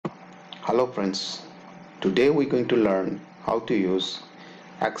Hello friends, today we're going to learn how to use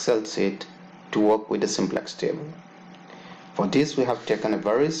Excel sheet to work with a simplex table. For this we have taken a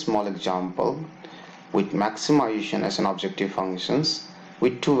very small example with maximization as an objective functions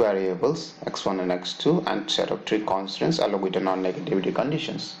with two variables x1 and x2 and set of three constants along with the non-negativity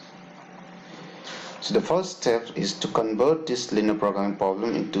conditions. So the first step is to convert this linear programming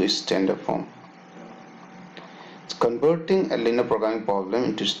problem into a standard form. Converting a linear programming problem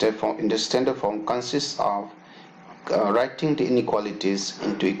into standard form consists of writing the inequalities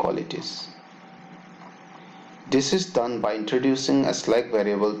into equalities. This is done by introducing a slack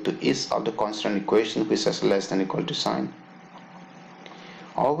variable to each of the constant equations which has less than or equal to sign.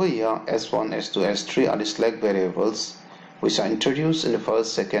 Over here, s1, s2, s3 are the slack variables which are introduced in the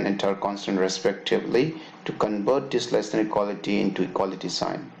first, second, and third constant respectively to convert this less than equality into equality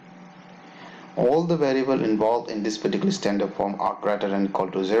sign. All the variables involved in this particular standard form are greater than or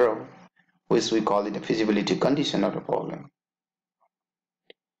equal to 0, which we call it the feasibility condition of the problem.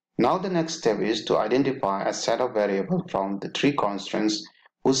 Now the next step is to identify a set of variables from the three constants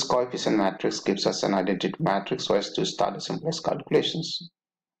whose coefficient matrix gives us an identity matrix so as to start the simplex calculations.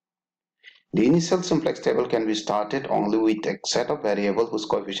 The initial simplex table can be started only with a set of variables whose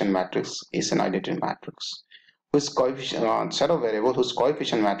coefficient matrix is an identity matrix. Set of variables whose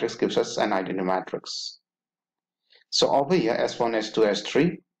coefficient matrix gives us an identity matrix. So over here s1, s2,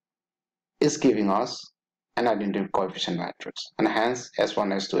 s3 is giving us an identity coefficient matrix, and hence s1,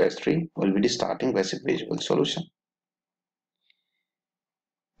 s2, s3 will be the starting basic feasible solution.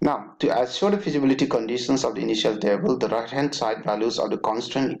 Now, to assure the feasibility conditions of the initial table, the right hand side values of the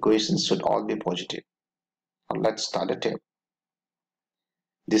constant equations should all be positive. Now let's start the table.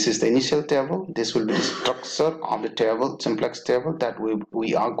 This is the initial table. This will be the structure of the table, simplex table that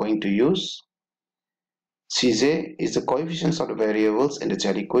we are going to use. Cj is the coefficients of the variables in the z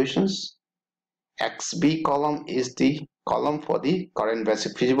equations. XB column is the column for the current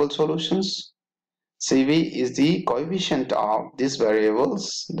basic feasible solutions. CV is the coefficient of these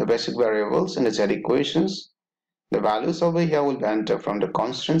variables, the basic variables in the z equations. The values over here will be entered from the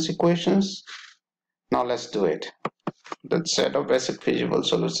constants equations. Now let's do it. The set of basic feasible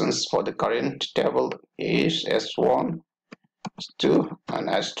solutions for the current table is S1, S2, and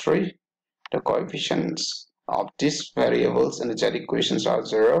S3. The coefficients of these variables in the z equations are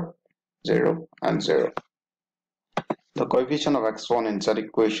 0, 0, and 0. The coefficient of x1 in z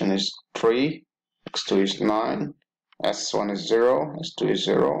equation is 3, x2 is 9, s1 is 0, s2 is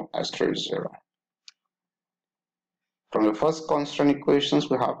 0, s3 is 0. From the first constant equations,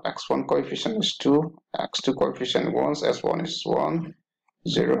 we have x1 coefficient is 2, x2 coefficient 1, s1 is 1,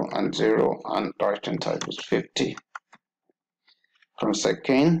 0, and 0, and right hand side is 50. From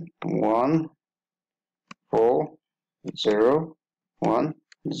second, 1, 4, 0, 1,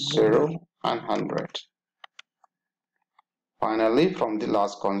 0, and 100. Finally, from the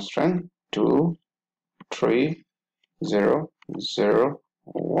last constant, 2, 3, 0, 0,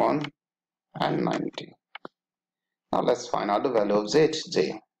 1, and 90. Now let's find out the value of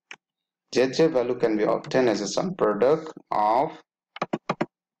zj. Zj value can be obtained as a sum product of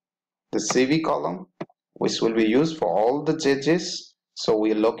the CV column, which will be used for all the jj's. So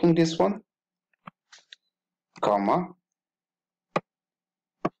we are locking this one, comma,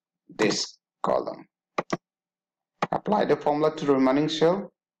 this column. Apply the formula to the remaining cell.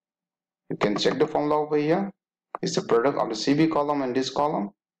 You can check the formula over here. It's the product of the CV column and this column.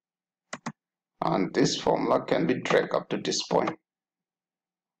 And this formula can be dragged up to this point.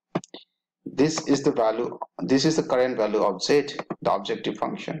 This is the value, this is the current value of z, the objective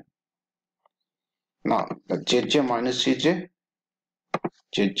function. Now the jj minus cj,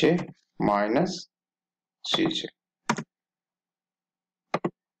 jj minus cj.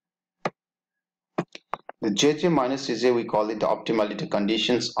 The jj minus cj, we call it the optimality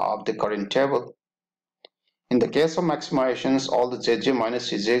conditions of the current table. In the case of maximizations, all the jj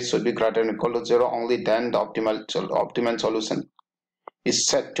minus cj should be greater than or equal to 0, only then the optimal solution is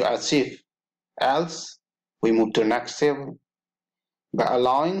set to achieve. Else, we move to the next table. By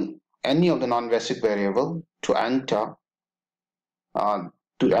allowing any of the non-basic variable to enter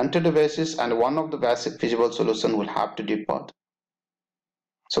the basis, and one of the basic feasible solution will have to depart.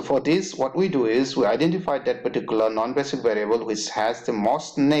 So for this, what we do is we identify that particular non-basic variable which has the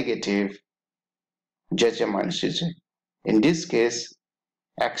most negative jj minus cj. In this case,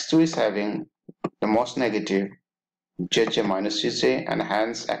 x2 is having the most negative jj minus cj, and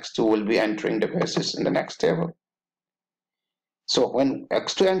hence x2 will be entering the basis in the next table. So when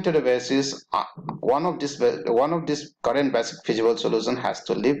x2 enter the basis, one of this current basic feasible solution has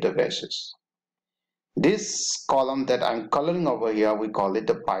to leave the basis. This column that I'm coloring over here, we call it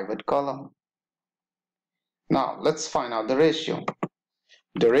the pivot column. Now let's find out the ratio.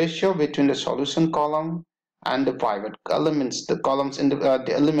 The ratio between the solution column and the pivot elements, the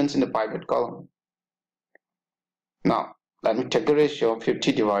elements in the pivot column. Now let me take the ratio of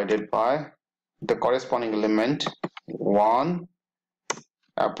 50 divided by the corresponding element 1.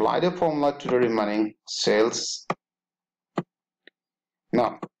 Apply the formula to the remaining cells.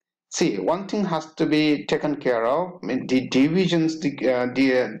 Now see, one thing has to be taken care of. I mean, the divisions,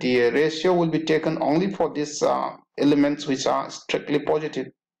 the ratio will be taken only for these elements which are strictly positive.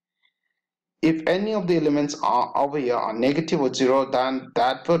 If any of the elements are over here are negative or 0, then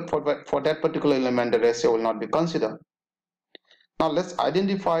for that particular element the ratio will not be considered. Now let's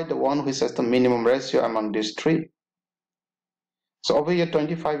identify the one which has the minimum ratio among these three. So over here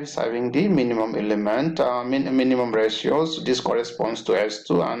 25 is having the minimum element, minimum ratios. This corresponds to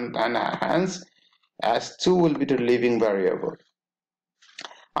S2, and hence S2 will be the leaving variable.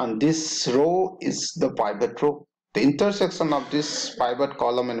 And this row is the pivot row. The intersection of this pivot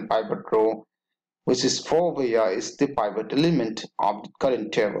column and pivot row, which is 4 over here, is the pivot element of the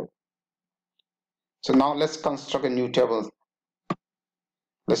current table. So now let's construct a new table.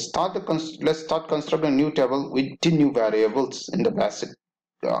 Let's start constructing a new table with the new variables in the basic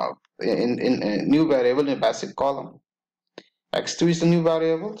new variable in the basic column. X2 is the new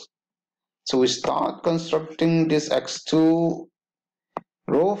variable. So we start constructing this X2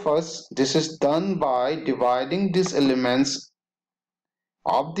 row first. This is done by dividing these elements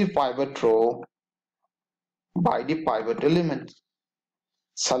of the pivot row by the pivot element.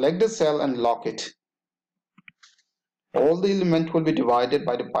 Select the cell and lock it. All the element will be divided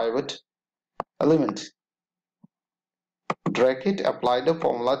by the pivot element. Drag it, apply the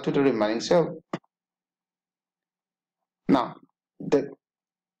formula to the remaining cell. Now the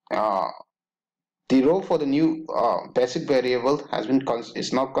row for the new basic variable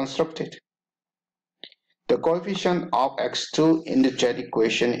is now constructed. The coefficient of x2 in the Z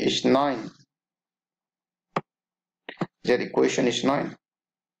equation is 9. Z equation is 9.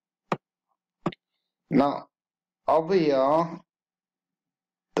 Now over here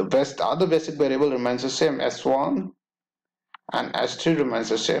the other basic variable remains the same, s1, and s3 remains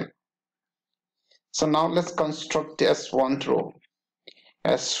the same. So now let's construct the s1 row.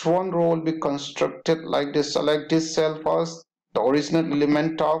 S1 row will be constructed like this. Select this cell first, the original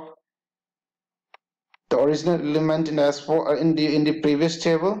element in the S4 in the previous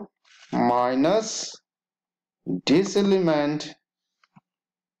table, minus this element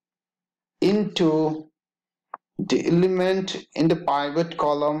into the element in the pivot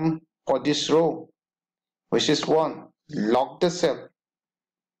column for this row, which is 1. Lock the cell,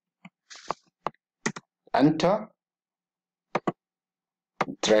 enter,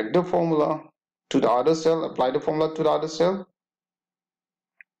 drag the formula to the other cell, apply the formula to the other cell.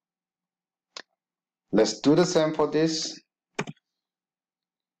 Let's do the same for this.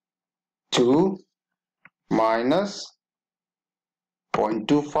 2 minus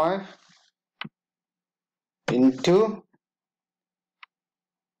 0.25 into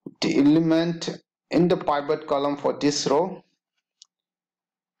the element in the pivot column for this row.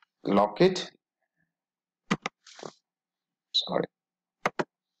 Lock it. Sorry.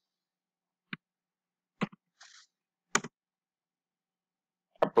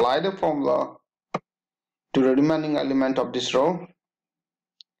 Apply the formula to the remaining element of this row.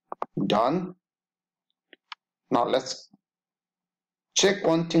 Done. Now let's check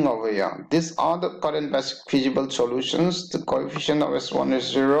one thing over here. These are the current basic feasible solutions. The coefficient of S1 is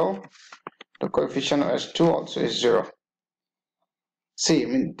 0. The coefficient of S2 also is 0. See,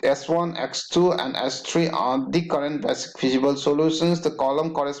 S1, X2 and S3 are the current basic feasible solutions. The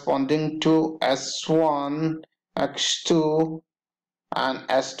column corresponding to S1, X2 and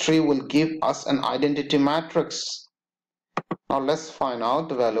S3 will give us an identity matrix. Now let's find out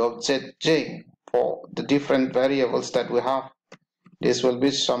the value of Zj for the different variables that we have. This will be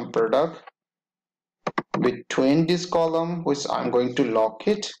some product between this column, which I'm going to lock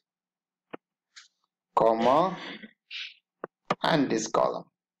it, comma, and this column,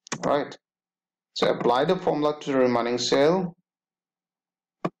 right? So apply the formula to the remaining cell,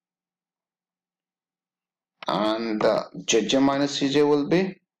 and Zj minus Cj will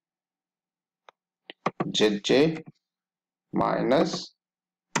be Zj minus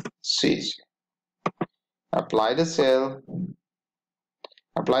Cj. Apply the cell,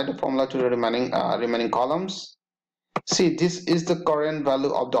 apply the formula to the remaining columns. See, this is the current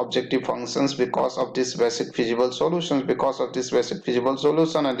value of the objective functions because of this basic feasible solutions, because of this basic feasible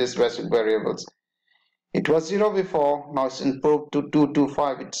solution and these basic variables. It was 0 before, now it's improved to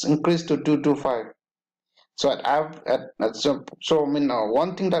 225. It's increased to 225. So so I mean,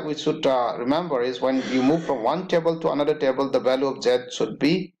 one thing that we should remember is when you move from one table to another table, the value of z should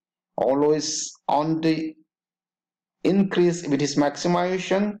be always on the increase if it is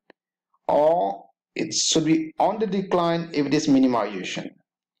maximization, or it should be on the decline if it is minimization.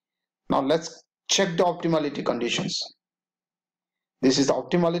 Now let's check the optimality conditions. This is the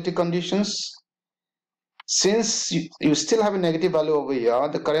optimality conditions. Since you still have a negative value over here,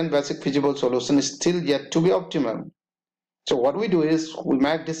 the current basic feasible solution is still yet to be optimal. So what we do is we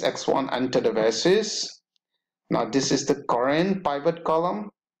make this x1 enter the basis. Now this is the current pivot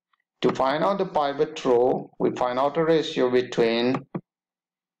column. To find out the pivot row, we find out a ratio between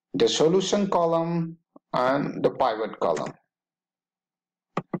the solution column and the pivot column.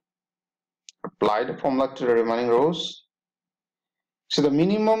 Apply the formula to the remaining rows. So the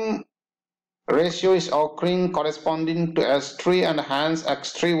minimum ratio is occurring corresponding to S3, and hence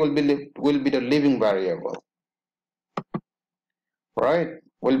X3 will be the leaving variable. Right?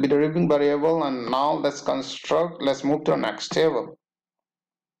 Will be the leaving variable, and now let's move to the next table.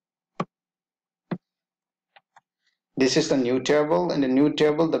 This is the new table. In the new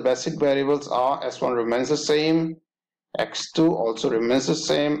table, the basic variables are S1 remains the same, X2 also remains the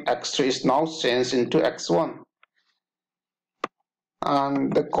same, X3 is now changed into X1.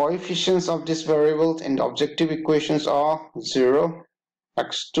 And the coefficients of these variables in the objective equations are 0,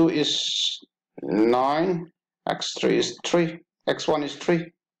 X2 is 9, X3 is 3, X1 is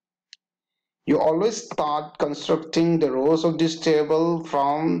 3. You always start constructing the rows of this table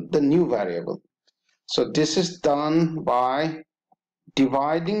from the new variable. So this is done by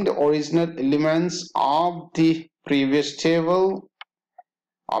dividing the original elements of the previous table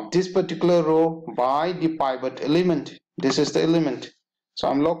of this particular row by the pivot element. This is the element. So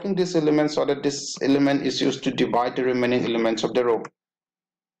I'm locking this element so that this element is used to divide the remaining elements of the row.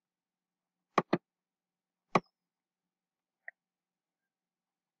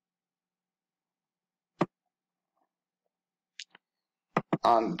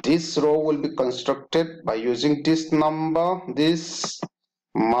 And this row will be constructed by using this number, this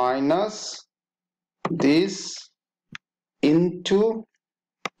minus this into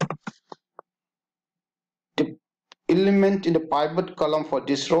the element in the pivot column for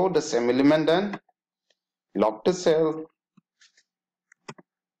this row, the same element, then lock the cell,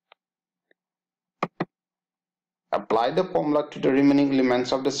 apply the formula to the remaining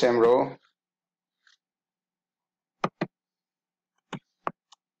elements of the same row,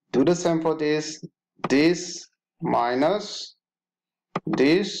 do the same for this minus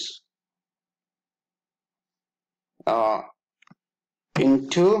this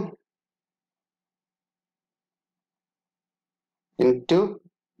into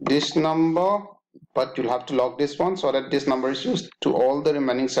this number, but you'll have to log this one so that this number is used to all the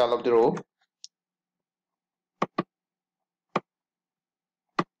remaining cell of the row.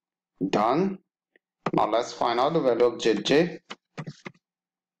 Done. Now let's find out the value of Zj.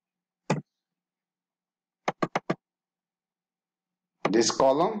 This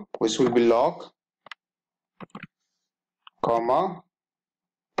column, which will be log, comma,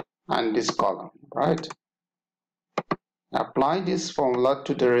 and this column, right? Apply this formula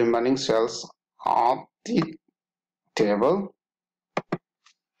to the remaining cells of the table.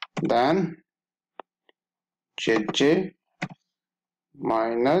 Then Zj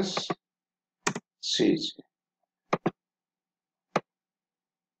minus Cj.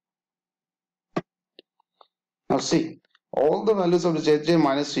 Now see, all the values of Zj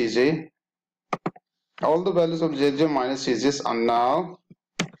minus Cj, are now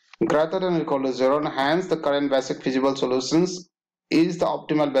greater than or equal to 0, and hence the current basic feasible solutions is the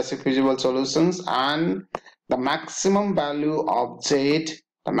optimal basic feasible solutions, and the maximum value of Z,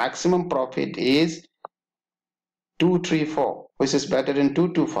 the maximum profit is 234, which is better than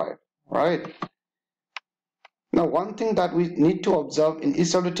 225, right? Now one thing that we need to observe in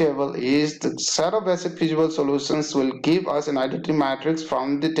each of the table is the set of basic feasible solutions will give us an identity matrix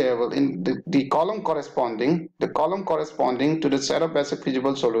from the table in the column corresponding to the set of basic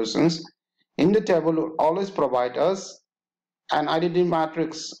feasible solutions in the table will always provide us an identity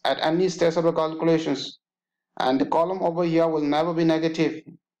matrix at any stage of the calculations, and the column over here will never be negative,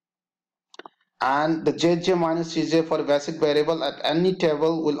 and the Zj minus Cj for the basic variable at any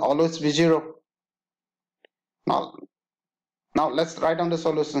table will always be 0. Now let's write down the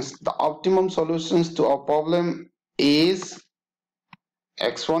solutions. The optimum solutions to our problem is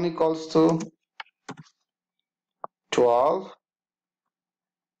x1 equals to 12,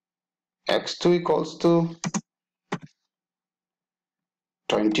 x2 equals to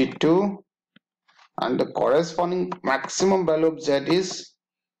 22, and the corresponding maximum value of z is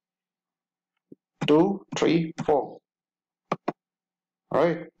 2, 3, 4.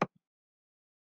 Right?